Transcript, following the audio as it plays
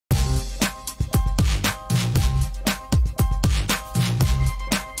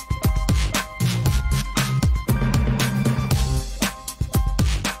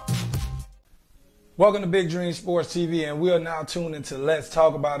Welcome to Big Dream Sports TV, and we are now tuned into Let's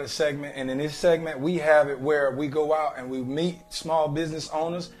Talk About It segment. And in this segment, we have it where we go out and we meet small business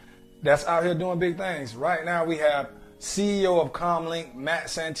owners that's out here doing big things. Right now, we have CEO of Comlink,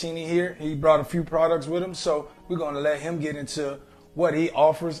 Matt Santini here. He brought a few products with him, so we're going to let him get into what he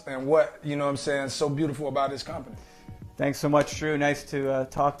offers and what, you know what I'm saying, so beautiful about his company. Thanks so much, Drew. Nice to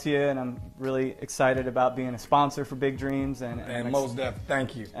talk to you, and I'm really excited about being a sponsor for Big Dreams. And most definitely,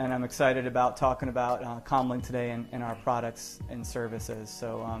 thank you. And I'm excited about talking about Comlink today and our products and services.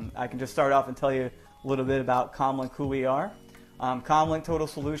 So I can just start off and tell you a little bit about Comlink, who we are. Comlink Total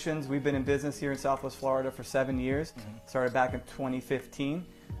Solutions, we've been in business here in Southwest Florida for 7 years. Started back in 2015.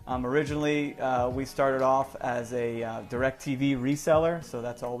 Originally, we started off as a DirecTV reseller, so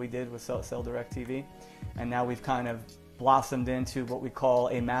that's all we did was sell DirecTV. And now we've kind of blossomed into what we call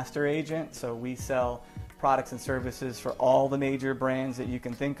a master agent. So we sell products and services for all the major brands that you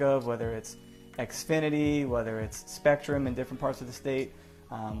can think of, whether it's Xfinity, whether it's Spectrum in different parts of the state,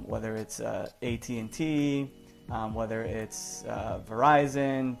 whether it's AT&T, whether it's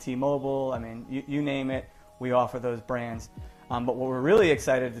Verizon, T-Mobile, I mean, you name it, we offer those brands. But what we're really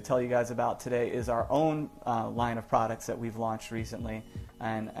excited to tell you guys about today is our own line of products that we've launched recently,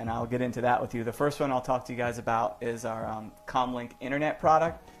 and I'll get into that with you. The first one I'll talk to you guys about is our Comlink Internet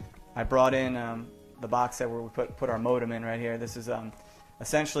product. I brought in the box set where we put our modem in right here. This is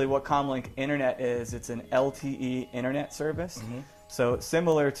essentially what Comlink Internet is. It's an LTE internet service. So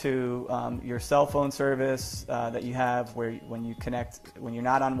similar to your cell phone service that you have where when you connect, when you're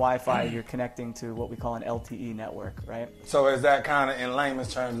not on Wi-Fi, you're connecting to what we call an LTE network, right? So is that kind of, in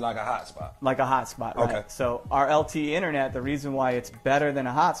layman's terms, like a hotspot? Like a hotspot, right? Okay. So our LTE internet, the reason why it's better than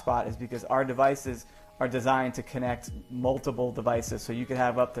a hotspot is because our devices are designed to connect multiple devices. So you could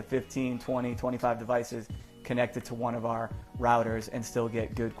have up to 15, 20, 25 devices connected to one of our routers and still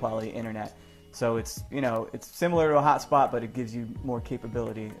get good quality internet. So it's, you know, it's similar to a hotspot, but it gives you more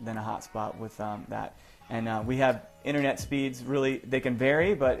capability than a hotspot with that. And we have internet speeds, really, they can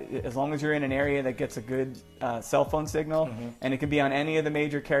vary, but as long as you're in an area that gets a good cell phone signal, and it can be on any of the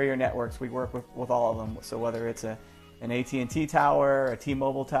major carrier networks, we work with all of them. So whether it's an AT&T tower, a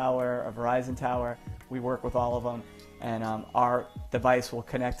T-Mobile tower, a Verizon tower, we work with all of them. And our device will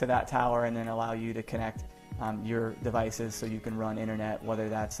connect to that tower and then allow you to connect your devices so you can run internet, whether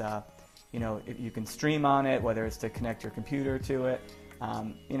that's you know, you can stream on it, whether it's to connect your computer to it.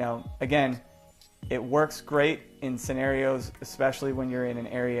 You know, again, it works great in scenarios, especially when you're in an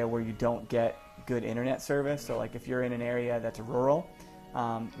area where you don't get good internet service. So like if you're in an area that's rural,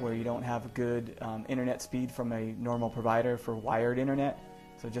 where you don't have good internet speed from a normal provider for wired internet.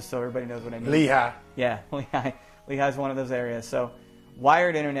 So just so everybody knows what I mean. Lehigh. Yeah, Lehigh is one of those areas. So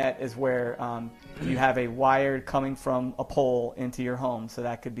wired internet is where you have a wire coming from a pole into your home. So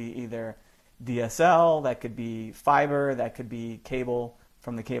that could be either DSL, that could be fiber, that could be cable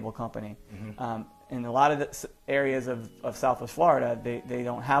from the cable company. In a lot of the areas of Southwest Florida, they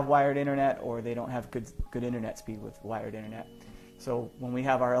don't have wired internet, or they don't have good internet speed with wired internet. So when we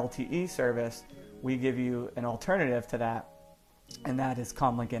have our LTE service, we give you an alternative to that, and that is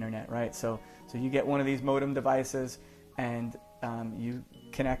Comlink Internet, right? So you get one of these modem devices, and you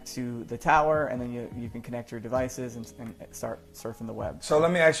connect to the tower, and then you can connect your devices and start surfing the web. So let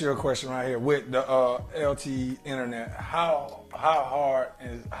me ask you a question right here. With the LTE internet, how hard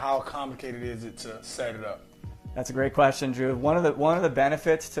and how complicated is it to set it up? That's a great question, Drew. One of the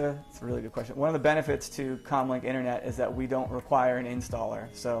benefits to, it's a really good question. One of the benefits to Comlink Internet is that we don't require an installer.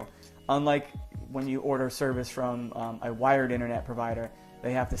 So unlike when you order service from a wired internet provider,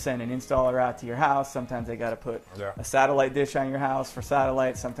 they have to send an installer out to your house. Sometimes they got to put a satellite dish on your house for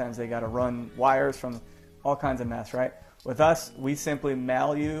satellite. Sometimes they got to run wires from all kinds of mess, right? With us, we simply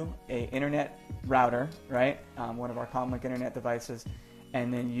mail you a internet router, right? One of our Comlink Internet devices,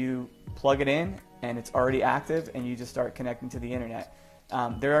 and then you plug it in, and it's already active, and you just start connecting to the internet.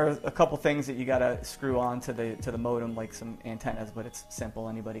 There are a couple things that you got to screw on to the modem, like some antennas, but it's simple.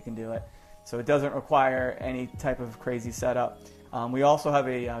 Anybody can do it. So it doesn't require any type of crazy setup. We also have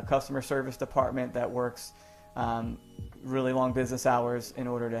a customer service department that works really long business hours in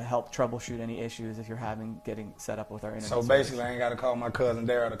order to help troubleshoot any issues if you're getting set up with our internet. So basically, I ain't got to call my cousin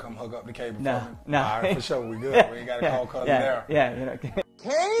Daryl to come hook up the cable for me. No. All right, for sure, we good. We ain't got to call cousin Daryl. Yeah, you know.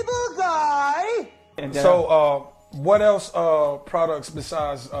 Cable guy. And, so what else products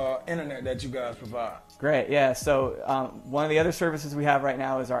besides internet that you guys provide? Great, yeah. So one of the other services we have right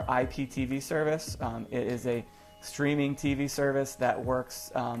now is our IPTV service. It is a streaming TV service that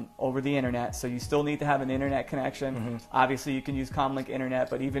works over the internet. So you still need to have an internet connection. Obviously, you can use Comlink Internet,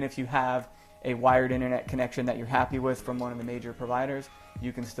 but even if you have a wired internet connection that you're happy with from one of the major providers,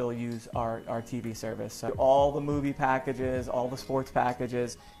 you can still use our TV service. So all the movie packages, all the sports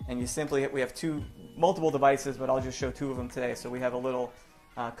packages, and we have multiple devices, but I'll just show two of them today. So we have a little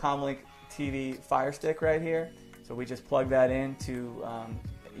Comlink TV Fire Stick right here. So we just plug that into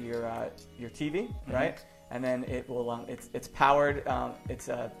your TV, right? And then it will it's powered. It's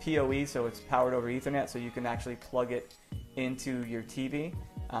a PoE, so it's powered over Ethernet. So you can actually plug it into your TV,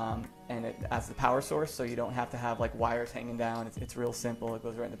 and it as the power source, so you don't have to have like wires hanging down. It's real simple. It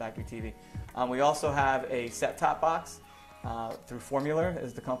goes right in the back of your TV. We also have a set-top box through Formula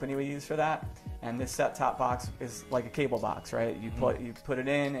is the company we use for that. And this set-top box is like a cable box, right? You put it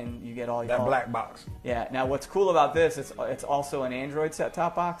in and you get all your black box. Yeah. Now what's cool about this? It's also an Android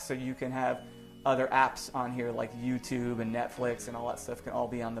set-top box, so you can have other apps on here like YouTube and Netflix and all that stuff can all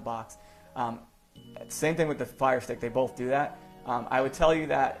be on the box. Same thing with the Fire Stick. They both do that. I would tell you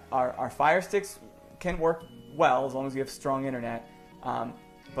that our Fire Sticks can work well as long as you have strong internet.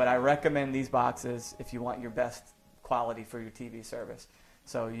 But I recommend these boxes if you want your best quality for your TV service.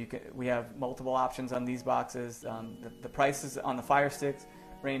 So we have multiple options on these boxes. The prices on the Fire Sticks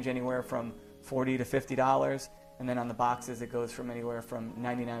range anywhere from $40 to $50, and then on the boxes it goes from anywhere from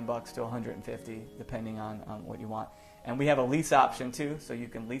 $99 to $150, depending on what you want. And we have a lease option too, so you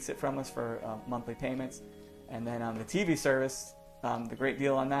can lease it from us for monthly payments. And then on the TV service, the great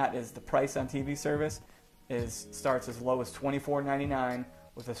deal on that is the price on TV service starts as low as $24.99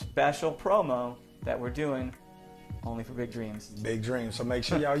 with a special promo that we're doing only for Big Dreams. Big Dreams. So make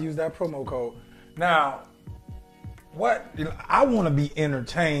sure y'all use that promo code. Now, I want to be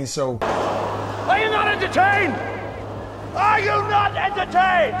entertained, so. Are you not entertained? Are you not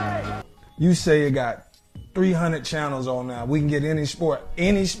entertained? You say you got 300 channels on now. We can get any sport.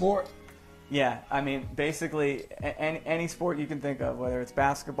 Any sport? Yeah, I mean, basically any sport you can think of, whether it's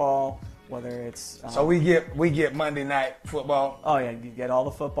basketball, whether it's. So we get Monday night football. Oh yeah, you get all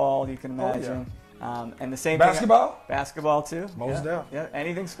the football you can imagine. Oh, yeah. And the same basketball? thing. Basketball too. Most definitely. Yeah,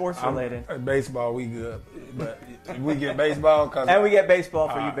 anything sports related. Baseball, we good, but we get baseball and we get baseball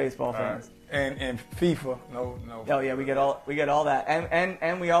for you baseball fans. And FIFA, no. Oh yeah, we get all that,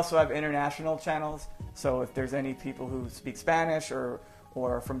 and we also have international channels. So if there's any people who speak Spanish or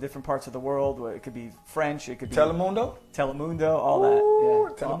from different parts of the world, it could be French, it could be Telemundo, all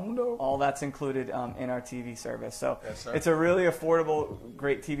that. Yeah, Telemundo. All that's included in our TV service. So yes, it's a really affordable,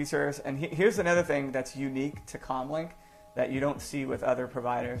 great TV service. And here's another thing that's unique to Comlink that you don't see with other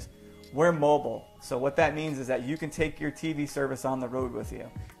providers. We're mobile. So what that means is that you can take your TV service on the road with you.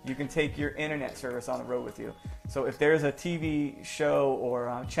 You can take your internet service on the road with you. So if there's a TV show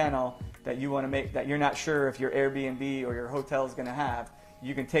or channel that you want to make that you're not sure if your Airbnb or your hotel is going to have,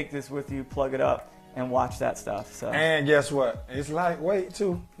 you can take this with you, plug it up, and watch that stuff. So. And guess what? It's lightweight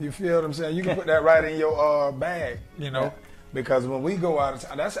too. You feel what I'm saying? You can put that right in your bag, because when we go out of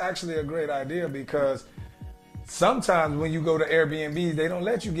town, that's actually a great idea because sometimes when you go to Airbnbs, they don't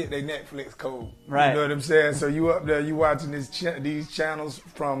let you get their Netflix code. Right. You know what I'm saying? So you up there, you watching these channels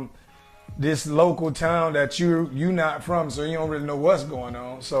from this local town that you not from, so you don't really know what's going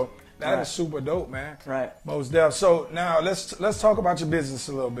on. So that is super dope, man. Right. Most definitely. So now let's talk about your business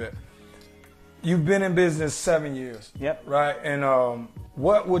a little bit. You've been in business 7 years. Yep. Right. And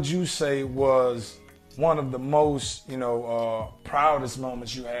what would you say was one of the most, proudest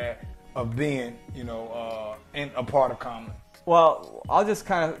moments you had of being, in a part of Comlink? Well, I'll just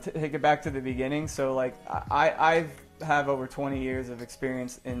kind of take it back to the beginning. So, like, I have over 20 years of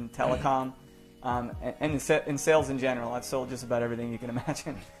experience in telecom and in sales in general. I've sold just about everything you can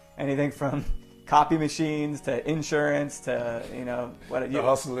imagine. Anything from copy machines to insurance to, the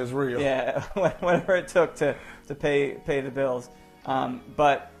hustle is real. Yeah, whatever it took to pay the bills.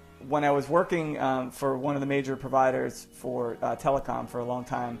 But when I was working for one of the major providers for telecom for a long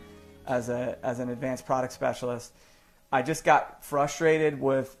time as an advanced product specialist, I just got frustrated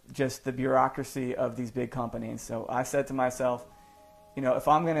with just the bureaucracy of these big companies. So I said to myself, if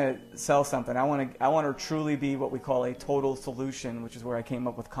I'm going to sell something, I want to truly be what we call a total solution, which is where I came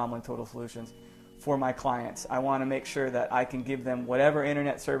up with Comlink Total Solutions for my clients. I want to make sure that I can give them whatever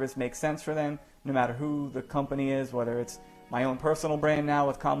internet service makes sense for them, no matter who the company is, whether it's my own personal brand now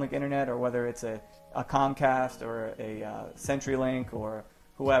with Comlink Internet or whether it's a Comcast or a CenturyLink or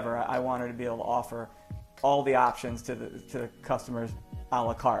whoever. I wanted to be able to offer all the options to the customers a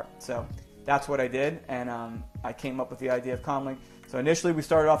la carte. So that's what I did, and I came up with the idea of Comlink. So initially we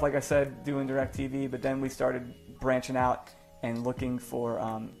started off, like I said, doing direct TV, but then we started branching out and looking for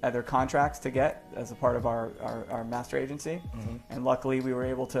other contracts to get as a part of our master agency. Mm-hmm. And luckily we were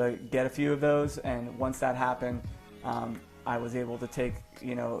able to get a few of those, and once that happened, I was able to take,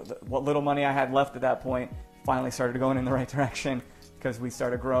 what little money I had left at that point, finally started going in the right direction because we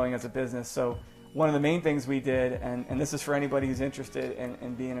started growing as a business. So one of the main things we did, and this is for anybody who's interested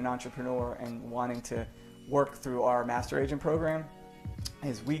in being an entrepreneur and wanting to work through our Master Agent program,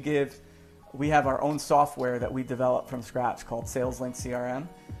 is we have our own software that we developed from scratch called SalesLink CRM,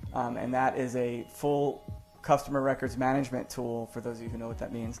 and that is a full customer records management tool, for those of you who know what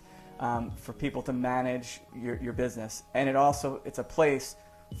that means, for people to manage your business. And it's a place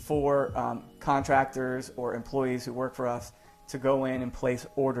for contractors or employees who work for us to go in and place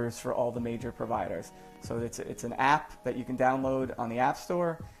orders for all the major providers. So it's an app that you can download on the App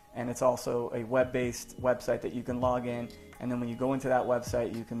Store, and it's also a web-based website that you can log in. And then when you go into that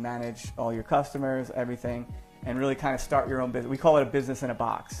website, you can manage all your customers, everything, and really kind of start your own business. We call it a business in a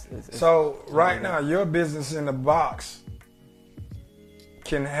box. So right now, your business in a box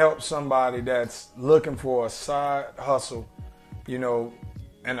can help somebody that's looking for a side hustle,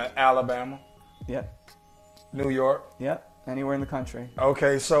 in Alabama, Yep. New York. Yep. Anywhere in the country.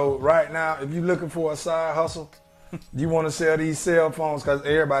 Okay, so right now, if you're looking for a side hustle, you want to sell these cell phones, because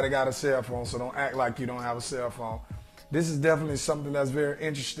everybody got a cell phone, so don't act like you don't have a cell phone. This is definitely something that's very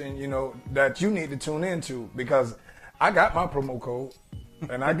interesting, that you need to tune into, because I got my promo code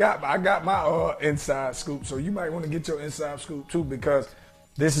and I got my inside scoop. So you might want to get your inside scoop too, because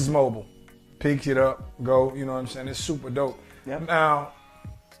this is mobile. Pick it up, go, you know what I'm saying? It's super dope. Yep. Now,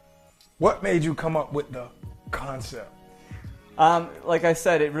 what made you come up with the concept? Like I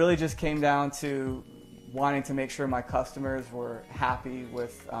said, it really just came down to wanting to make sure my customers were happy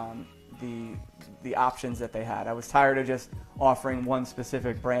with the options that they had. I was tired of just offering one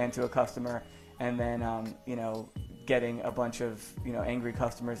specific brand to a customer and then getting a bunch of angry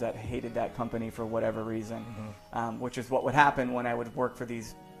customers that hated that company for whatever reason, which is what would happen when I would work for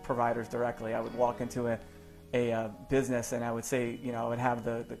these providers directly. I would walk into a business and I would say, I would have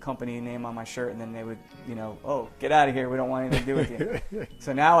the company name on my shirt, and then they would, oh, get out of here, we don't want anything to do with you.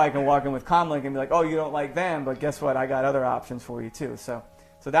 So now I can walk in with Comlink and be like, oh, you don't like them, but guess what, I got other options for you too. So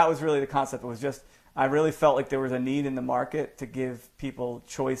that was really the concept. It was just, I really felt like there was a need in the market to give people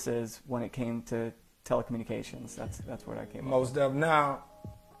choices when it came to telecommunications. That's where I came up. Most of now,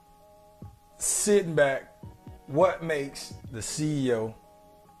 sitting back, what makes the CEO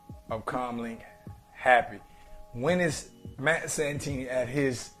of Comlink happy? When is Matt Santini at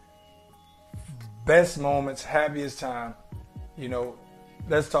his best moments, happiest time?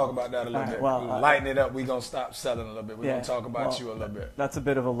 Let's talk about that a little bit. Well, lighten it up. We're going to stop selling a little bit. We're going to talk about you a little bit. That's a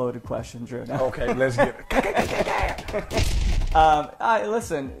bit of a loaded question, Drew. Okay, let's get it.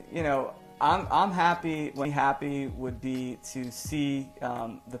 Listen, I'm happy. When happy would be to see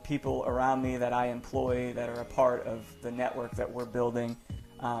the people around me that I employ that are a part of the network that we're building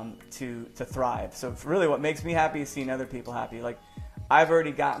to thrive. So really what makes me happy is seeing other people happy. Like, I've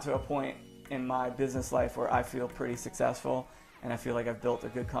already gotten to a point in my business life where I feel pretty successful and I feel like I've built a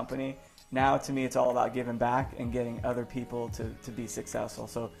good company. Now to me it's all about giving back and getting other people to be successful.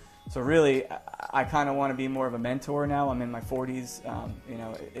 So really I kind of want to be more of a mentor now. I'm in my 40s.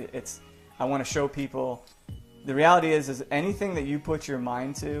 I want to show people the reality is anything that you put your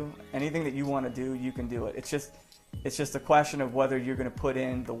mind to, anything that you want to do, you can do it. It's just a question of whether you're going to put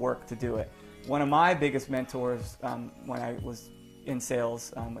in the work to do it. One of my biggest mentors when I was in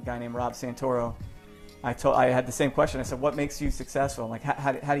sales, a guy named Rob Santoro, I had the same question. I said, what makes you successful? Like,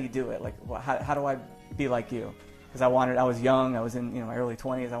 how do you do it? Like, how do I be like you? Because I was young, I was in my early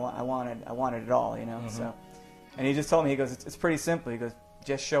 20s, I wanted it all, So, and he just told me, he goes, it's pretty simple. He goes,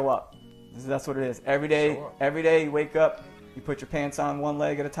 just show up. That's what it is. Every day you wake up, you put your pants on one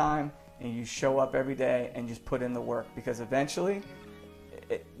leg at a time, and you show up every day and just put in the work, because eventually,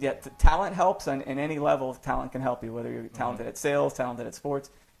 talent helps on any level. Talent can help you, whether you're talented at sales, talented at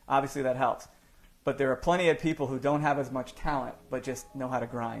sports. Obviously that helps. But there are plenty of people who don't have as much talent, but just know how to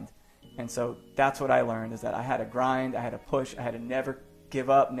grind. And so that's what I learned, is that I had to grind, I had to push, I had to never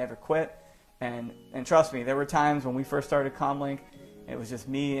give up, never quit. And trust me, there were times when we first started Comlink, it was just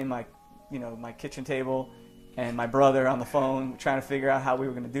me and my kitchen table and my brother on the phone trying to figure out how we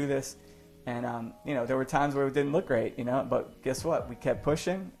were going to do this. And, there were times where it didn't look great, but guess what? We kept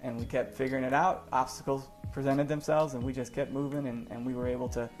pushing and we kept figuring it out. Obstacles presented themselves and we just kept moving, and we were able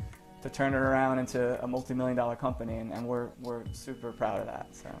to turn it around into a multi-million-dollar company, and we're super proud of that.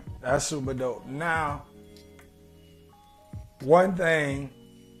 So that's super dope. Now, one thing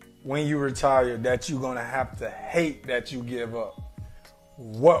when you retire that you're gonna have to hate that you give up,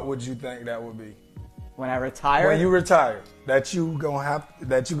 what would you think that would be? When I retire? When you retire, that you're gonna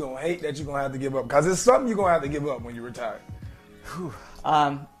hate, that you're gonna have to give up, because it's something you're gonna have to give up when you retire.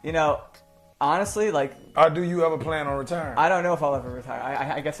 Honestly, like, or do you ever plan on retiring? I don't know if I'll ever retire.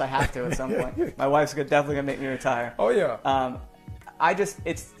 I guess I have to at some point. My wife's definitely gonna make me retire. Oh yeah.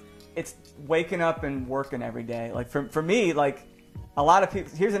 It's waking up and working every day. Like for me, like a lot of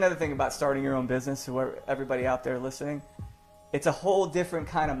people. Here's another thing about starting your own business. Whoever, everybody out there listening, it's a whole different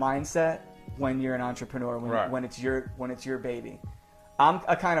kind of mindset when you're an entrepreneur. When it's your baby. I'm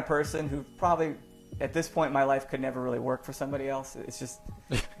a kind of person who probably, at this point in my life, could never really work for somebody else. It's just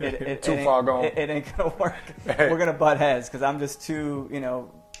too far gone. It ain't gonna work. We're gonna butt heads because I'm just too,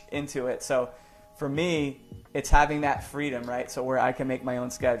 into it. So for me, it's having that freedom, right? So where I can make my own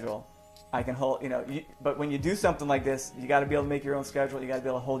schedule, I can hold, but when you do something like this, you got to be able to make your own schedule. You got to be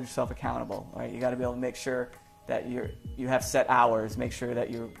able to hold yourself accountable, right? You got to be able to make sure that you have set hours. Make sure that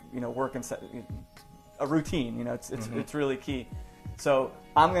you're, working a routine. It's really key. So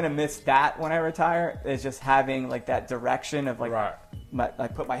I'm gonna miss that when I retire. Is just having like that direction of like, I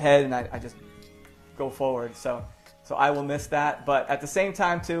put my head and I just go forward. So I will miss that. But at the same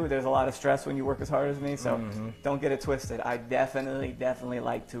time too, there's a lot of stress when you work as hard as me. So don't get it twisted. I definitely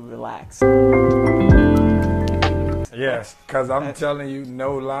like to relax. Yes, because I'm telling you,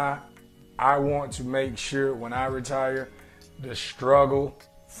 no lie, I want to make sure when I retire, the struggle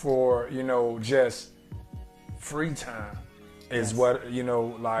for just free time is what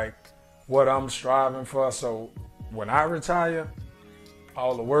like what I'm striving for. So when I retire,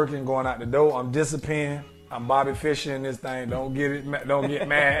 all the working going out the door, I'm disappearing. I'm Bobby Fischer in this thing. Don't get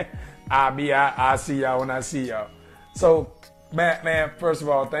mad. I'll see y'all when I see y'all. So Matt, man, first of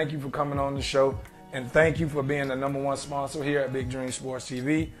all, thank you for coming on the show, and thank you for being the #1 sponsor here at Big Dream Sports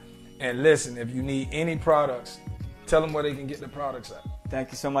TV. And listen, if you need any products, tell them where they can get the products at.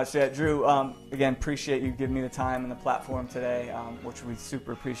 Thank you so much, Drew. Again, appreciate you giving me the time and the platform today, which we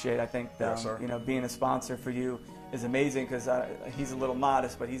super appreciate. I think being a sponsor for you is amazing because he's a little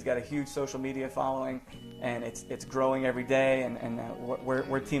modest, but he's got a huge social media following, and it's growing every day. And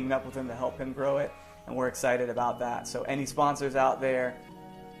we're teaming up with him to help him grow it, and we're excited about that. So any sponsors out there,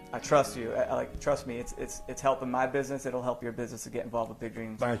 I trust you. Trust me. It's helping my business. It'll help your business to get involved with Big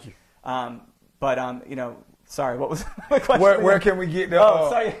Dreams. Thank you. Sorry, what was my question? Where can we get the...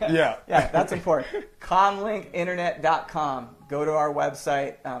 sorry. Yeah, that's important. Comlinkinternet.com. Go to our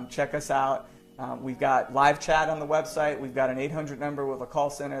website. Check us out. We've got live chat on the website. We've got an 800 number with a call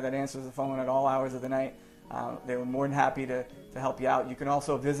center that answers the phone at all hours of the night. They were more than happy to help you out. You can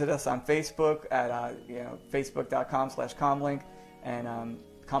also visit us on Facebook at facebook.com/Comlink and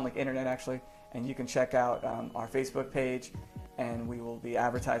Comlink Internet, actually. And you can check out our Facebook page. And we will be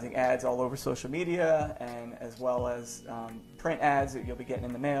advertising ads all over social media, and as well as print ads that you'll be getting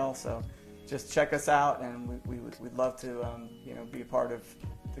in the mail. So just check us out, and we'd love to be a part of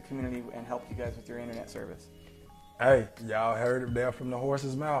the community and help you guys with your internet service. Hey, y'all heard it there from the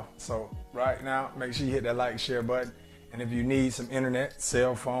horse's mouth. So right now, make sure you hit that like, share button. And if you need some internet,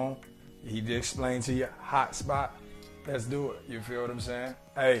 cell phone, he just explained to you, hotspot, let's do it. You feel what I'm saying?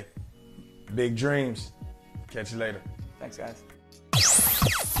 Hey, big dreams. Catch you later. Thanks, guys.